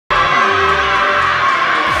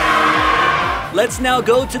Let's now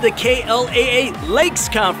go to the KLAA Lakes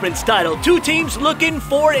Conference title. Two teams looking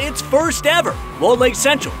for its first ever. Walled Lake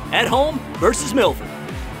Central at home versus Milford.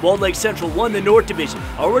 Walled Lake Central won the North Division,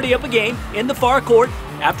 already up a game in the far court.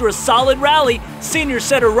 After a solid rally, senior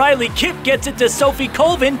setter Riley Kipp gets it to Sophie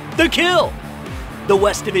Colvin, the kill. The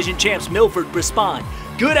West Division champs Milford respond.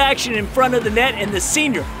 Good action in front of the net, and the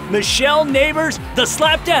senior Michelle Neighbors the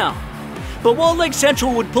slap down. But Walled Lake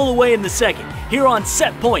Central would pull away in the second. Here on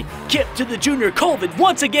set point, Kipp to the junior Colvin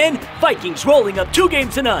once again. Vikings rolling up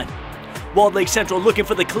 2-0. Walled Lake Central looking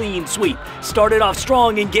for the clean sweep. Started off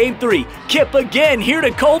strong in game 3. Kipp again here to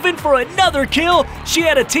Colvin for another kill. She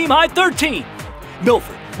had a team high 13.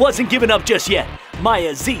 Milford wasn't giving up just yet.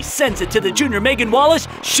 Maya Z sends it to the junior Megan Wallace.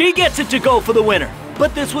 She gets it to go for the winner.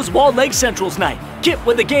 But this was Walled Lake Central's night. Kipp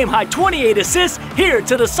with a game-high 28 assists here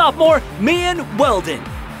to the sophomore Mian Weldon.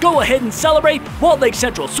 Go ahead and celebrate. Walled Lake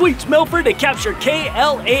Central sweeps Milford to capture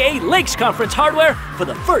KLAA Lakes Conference hardware for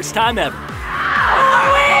the first time ever.